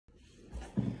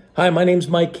Hi, my name's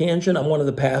Mike Khandjian. I'm one of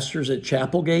the pastors at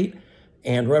Chapelgate,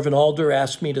 and Reverend Alder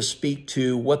asked me to speak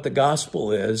to what the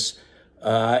gospel is,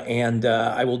 and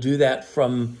I will do that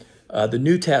from the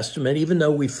New Testament, even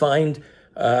though we find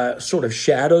sort of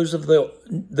shadows of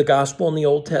the gospel in the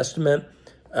Old Testament.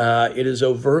 It is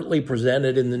overtly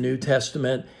presented in the New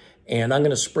Testament, and I'm going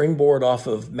to springboard off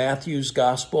of Matthew's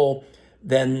gospel,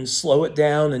 then slow it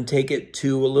down and take it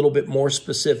to a little bit more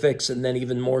specifics, and then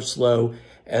even more slow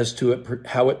as to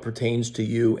how it pertains to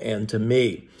you and to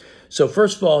me. So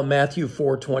first of all, Matthew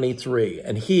 4:23,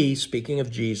 and he, speaking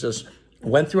of Jesus,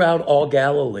 went throughout all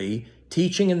Galilee,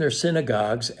 teaching in their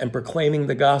synagogues and proclaiming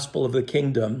the gospel of the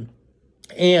kingdom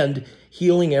and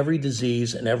healing every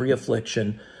disease and every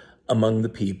affliction among the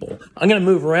people. I'm going to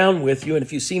move around with you, and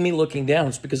if you see me looking down,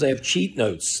 it's because I have cheat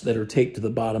notes that are taped to the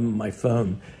bottom of my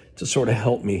phone to sort of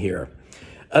help me here.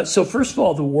 So first of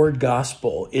all, the word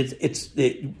gospel,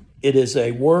 it is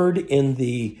a word in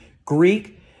the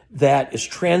Greek that is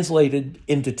translated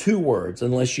into two words,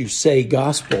 unless you say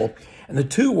gospel, and the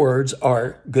two words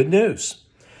are good news.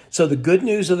 So the good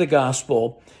news of the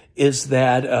gospel is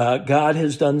that God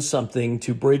has done something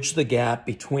to bridge the gap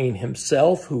between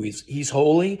himself, who he's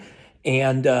holy,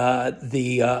 and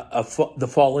the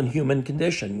fallen human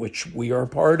condition, which we are a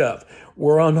part of.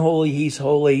 We're unholy, he's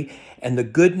holy, and the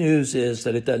good news is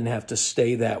that it doesn't have to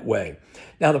stay that way.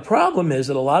 Now, the problem is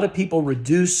that a lot of people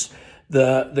reduce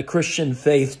the Christian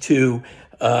faith to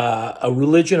a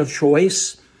religion of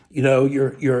choice. You know,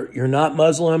 you're not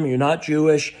Muslim, you're not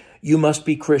Jewish, you must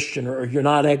be Christian, or you're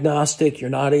not agnostic, you're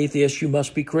not atheist, you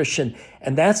must be Christian.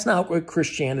 And that's not what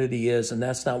Christianity is, and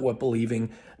that's not what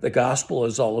believing the gospel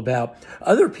is all about.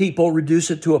 Other people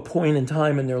reduce it to a point in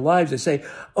time in their lives. They say,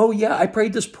 oh yeah, I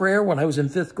prayed this prayer when I was in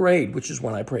 5th grade, which is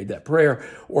when I prayed that prayer,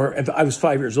 or if I was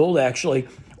 5 years old actually,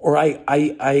 or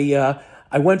I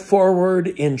went forward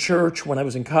in church when I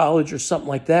was in college or something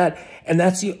like that, and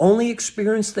that's the only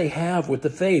experience they have with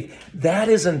the faith. That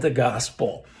isn't the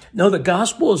gospel. No, the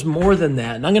gospel is more than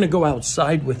that. And I'm going to go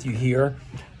outside with you here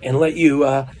and let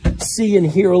you see and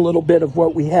hear a little bit of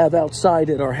what we have outside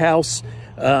at our house.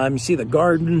 You see the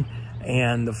garden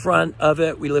and the front of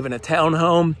it. We live in a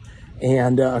townhome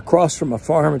and across from a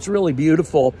farm. It's really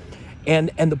beautiful.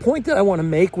 And the point that I want to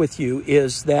make with you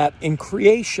is that in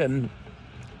creation,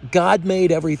 God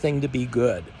made everything to be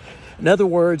good. In other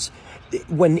words,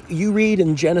 when you read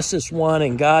in Genesis 1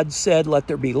 and God said, let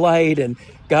there be light, and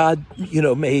God,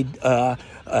 made,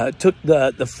 put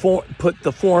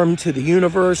the form to the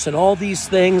universe and all these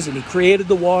things, and he created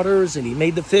the waters and he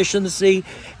made the fish in the sea.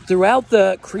 Throughout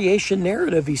the creation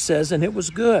narrative, he says, and it was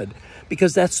good,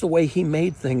 because that's the way he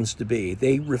made things to be.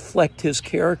 They reflect his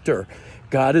character.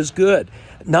 God is good,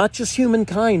 not just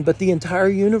humankind, but the entire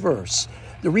universe.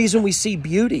 The reason we see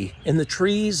beauty in the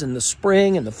trees and the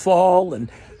spring and the fall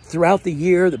and throughout the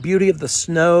year, the beauty of the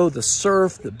snow, the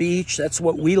surf, the beach, that's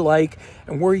what we like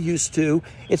and we're used to.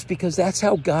 It's because that's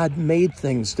how God made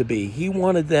things to be. He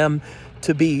wanted them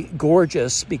to be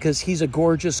gorgeous because he's a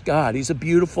gorgeous God. He's a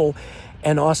beautiful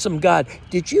and awesome God.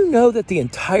 Did you know that the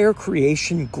entire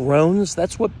creation groans?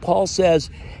 That's what Paul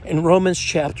says in Romans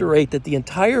chapter 8, that the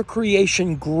entire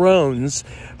creation groans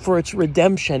for its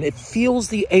redemption. It feels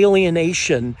the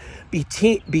alienation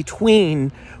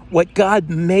between what God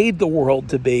made the world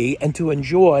to be and to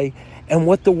enjoy and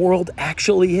what the world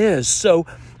actually is. So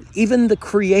even the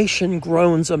creation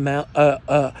groans among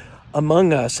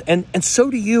us. And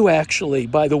so do you actually,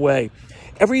 by the way.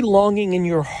 Every longing in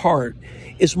your heart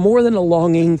is more than a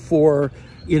longing for,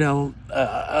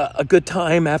 a good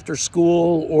time after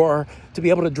school or to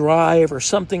be able to drive or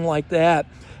something like that.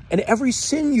 And every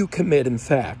sin you commit, in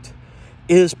fact,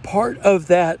 is part of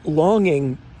that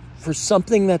longing for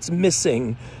something that's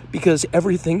missing because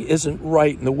everything isn't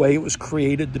right in the way it was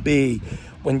created to be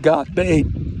when God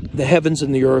made the heavens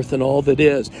and the earth and all that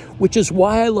is, which is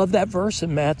why I love that verse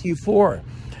in Matthew 4.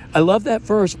 I love that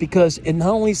verse because it not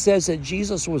only says that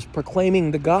Jesus was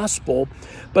proclaiming the gospel,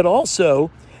 but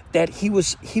also that he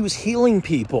was healing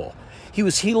people. He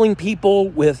was healing people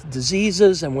with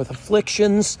diseases and with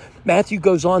afflictions. Matthew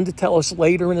goes on to tell us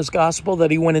later in his gospel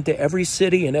that he went into every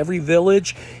city and every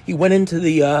village. He went into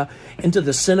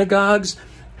the synagogues.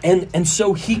 And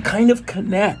so he kind of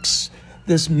connects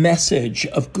this message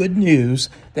of good news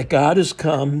that God has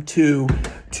come to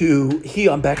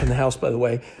heal. I'm back in the house, by the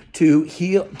way, to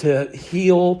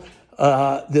heal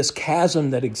this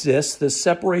chasm that exists, this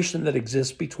separation that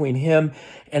exists between him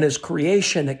and his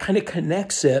creation. It kind of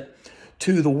connects it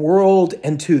to the world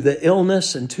and to the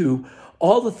illness and to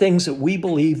all the things that we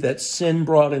believe that sin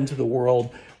brought into the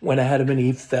world when Adam and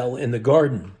Eve fell in the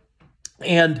garden.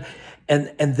 And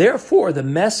And therefore, the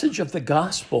message of the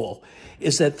gospel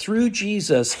is that through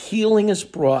Jesus, healing is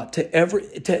brought to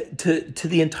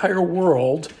the entire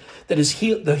world. That is,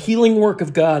 the healing work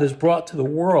of God is brought to the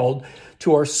world,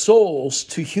 to our souls,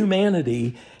 to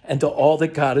humanity, and to all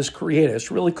that God has created. It's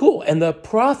really cool. And the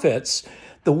prophets,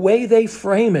 the way they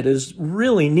frame it is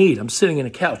really neat. I'm sitting in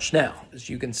a couch now, as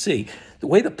you can see. The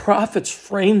way the prophets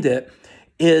framed it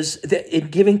is that in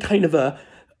giving kind of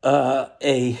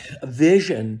a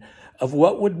vision of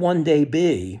what would one day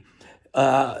be.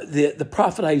 The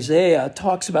prophet Isaiah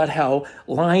talks about how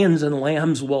lions and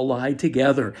lambs will lie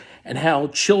together, and how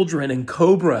children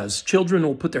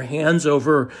will put their hands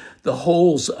over the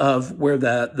holes of where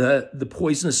the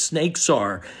poisonous snakes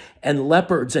are, and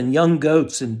leopards and young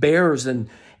goats and bears and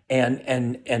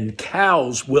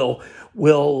cows will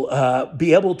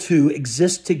be able to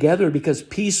exist together, because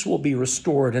peace will be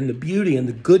restored, and the beauty and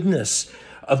the goodness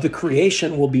of the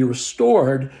creation will be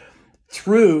restored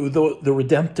through the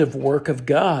redemptive work of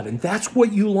God. And that's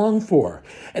what you long for.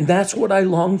 And that's what I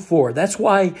long for. That's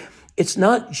why it's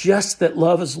not just that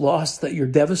love is lost, that you're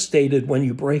devastated when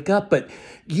you break up, but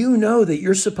you know that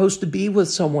you're supposed to be with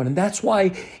someone. And that's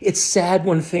why it's sad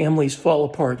when families fall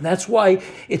apart. And that's why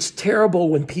it's terrible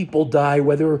when people die,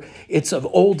 whether it's of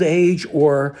old age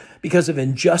or because of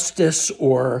injustice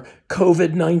or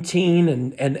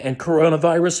COVID-19 and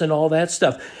coronavirus and all that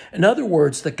stuff. In other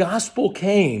words, the gospel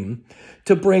came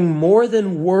to bring more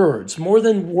than words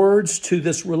to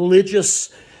this religious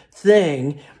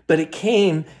thing, but it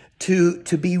came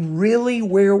to be really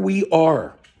where we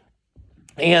are,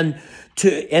 and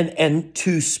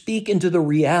to speak into the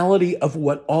reality of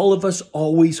what all of us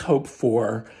always hope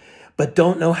for, but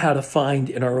don't know how to find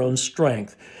in our own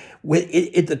strength.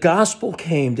 The gospel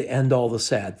came to end all the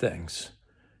sad things.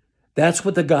 That's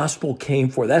what the gospel came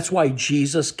for. That's why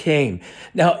Jesus came.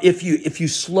 Now, if you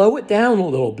slow it down a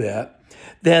little bit,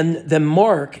 then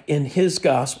Mark in his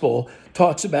gospel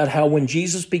talks about how when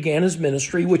Jesus began his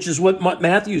ministry, which is what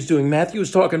Matthew's doing. Matthew is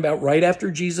talking about right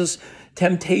after Jesus'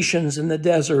 temptations in the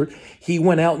desert, he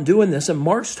went out and doing this. And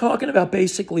Mark's talking about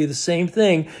basically the same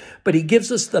thing, but he gives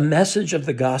us the message of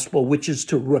the gospel, which is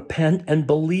to repent and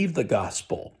believe the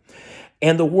gospel.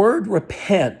 And the word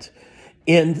repent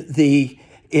in the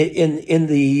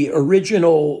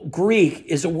original Greek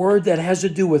is a word that has to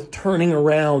do with turning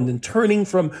around and turning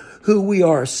from who we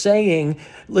are, saying,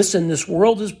 listen, this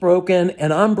world is broken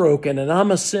and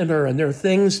I'm a sinner, and there are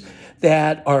things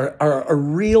that are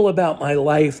real about my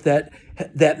life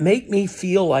that make me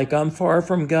feel like I'm far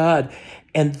from God.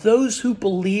 And those who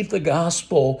believe the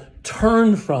gospel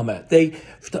turn from it.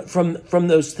 From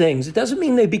those things. It doesn't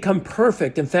mean they become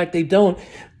perfect. In fact, they don't.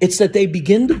 It's that they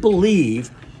begin to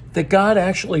believe that God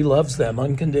actually loves them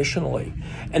unconditionally,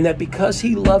 and that because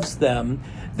he loves them,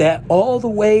 that all the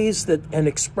ways that and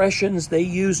expressions they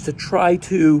use to try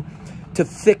to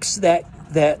fix that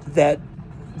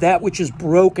which is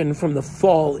broken from the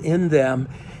fall in them,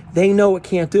 they know it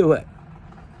can't do it.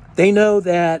 They know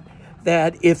that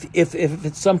if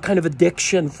it's some kind of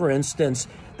addiction, for instance,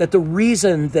 that the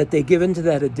reason that they give into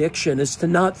that addiction is to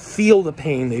not feel the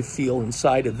pain they feel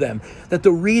inside of them. That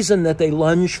the reason that they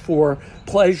lunge for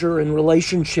pleasure in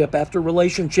relationship after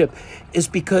relationship is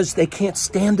because they can't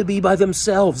stand to be by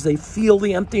themselves. They feel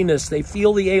the emptiness. They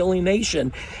feel the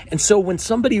alienation. And so when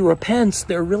somebody repents,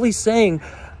 they're really saying,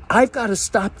 I've got to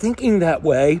stop thinking that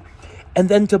way. And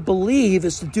then to believe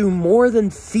is to do more than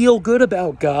feel good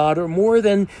about God or more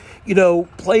than,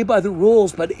 play by the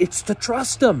rules, but it's to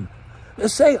trust him. To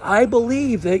say, I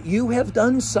believe that you have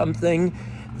done something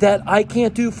that I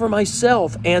can't do for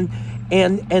myself, and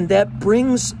that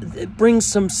brings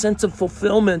some sense of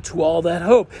fulfillment to all that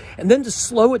hope. And then to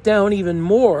slow it down even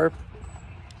more,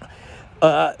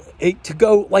 to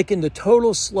go like into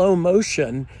total slow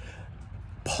motion,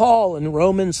 Paul in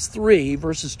Romans 3,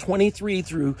 verses 23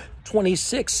 through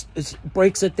 26,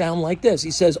 breaks it down like this.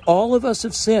 He says, all of us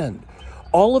have sinned.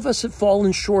 All of us have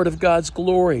fallen short of God's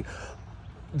glory.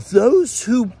 Those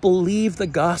who believe the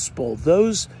gospel,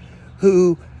 those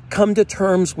who come to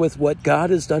terms with what God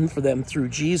has done for them through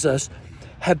Jesus,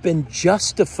 have been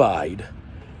justified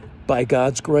by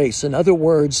God's grace. In other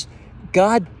words,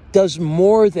 God does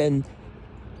more than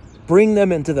bring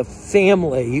them into the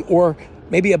family, or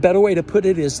maybe a better way to put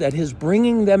it is that his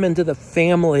bringing them into the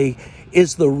family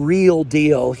is the real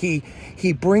deal. He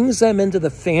brings them into the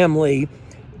family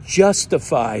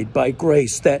justified by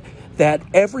grace, that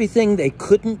everything they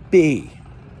couldn't be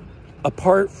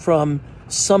apart from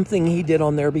something he did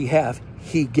on their behalf,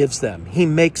 he gives them. He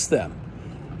makes them.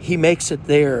 He makes it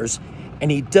theirs.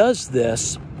 And he does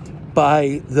this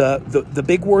by the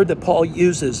big word that Paul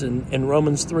uses in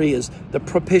Romans 3 is the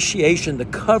propitiation, the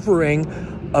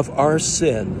covering of our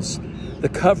sins, the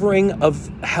covering of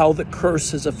how the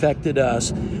curse has affected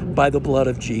us by the blood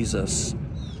of Jesus.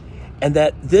 And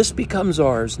that this becomes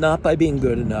ours, not by being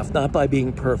good enough, not by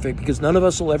being perfect, because none of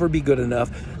us will ever be good enough.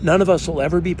 None of us will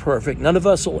ever be perfect. None of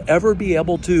us will ever be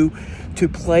able to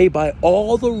play by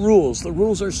all the rules. The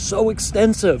rules are so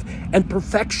extensive, and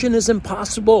perfection is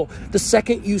impossible. The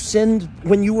second you sinned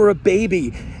when you were a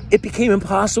baby, it became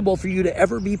impossible for you to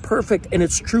ever be perfect. And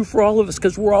it's true for all of us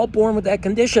because we're all born with that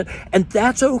condition. And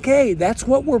that's okay. That's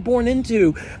what we're born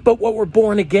into. But what we're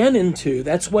born again into,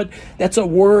 that's a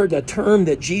word, a term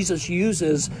that Jesus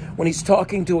uses when he's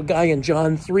talking to a guy in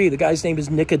John 3. The guy's name is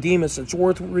Nicodemus. It's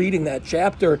worth reading that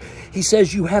chapter. He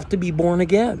says you have to be born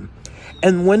again.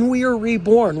 And when we are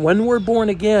reborn, when we're born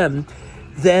again,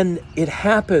 then it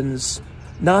happens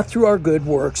not through our good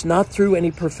works, not through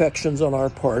any perfections on our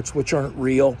parts, which aren't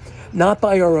real, not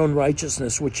by our own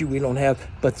righteousness, which we don't have,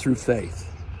 but through faith.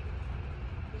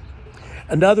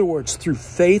 In other words, through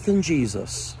faith in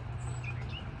Jesus,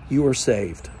 you are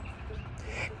saved.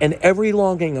 And every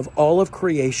longing of all of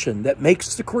creation that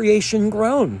makes the creation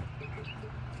groan,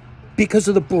 because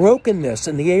of the brokenness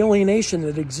and the alienation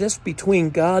that exists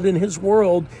between God and his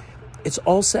world, it's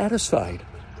all satisfied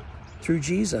through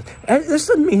Jesus. And this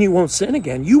doesn't mean you won't sin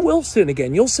again. You will sin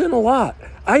again. You'll sin a lot.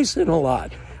 I sin a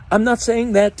lot. I'm not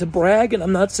saying that to brag, and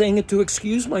I'm not saying it to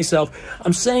excuse myself.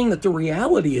 I'm saying that the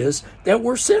reality is that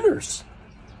we're sinners.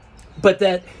 But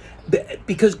that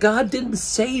because God didn't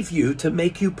save you to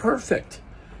make you perfect.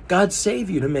 God saved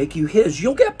you to make you his.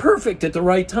 You'll get perfect at the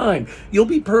right time. You'll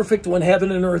be perfect when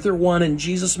heaven and earth are one and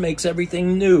Jesus makes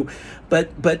everything new.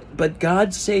 But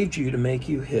God saved you to make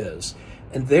you his.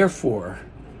 And therefore,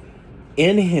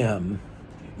 in him,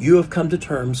 you have come to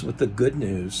terms with the good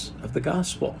news of the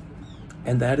gospel.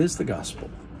 And that is the gospel.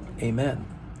 Amen.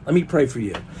 Let me pray for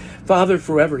you. Father, if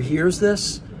whoever hears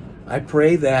this, I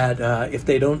pray that if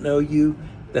they don't know you,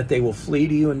 that they will flee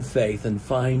to you in faith and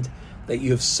find that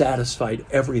you have satisfied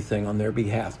everything on their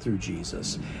behalf through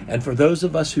Jesus. And for those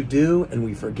of us who do, and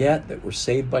we forget that we're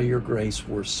saved by your grace,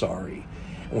 we're sorry.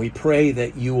 And we pray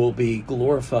that you will be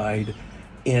glorified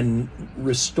in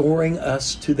restoring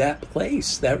us to that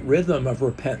place, that rhythm of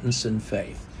repentance and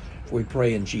faith. We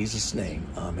pray in Jesus' name.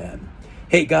 Amen.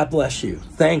 Hey, God bless you.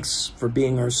 Thanks for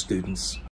being our students.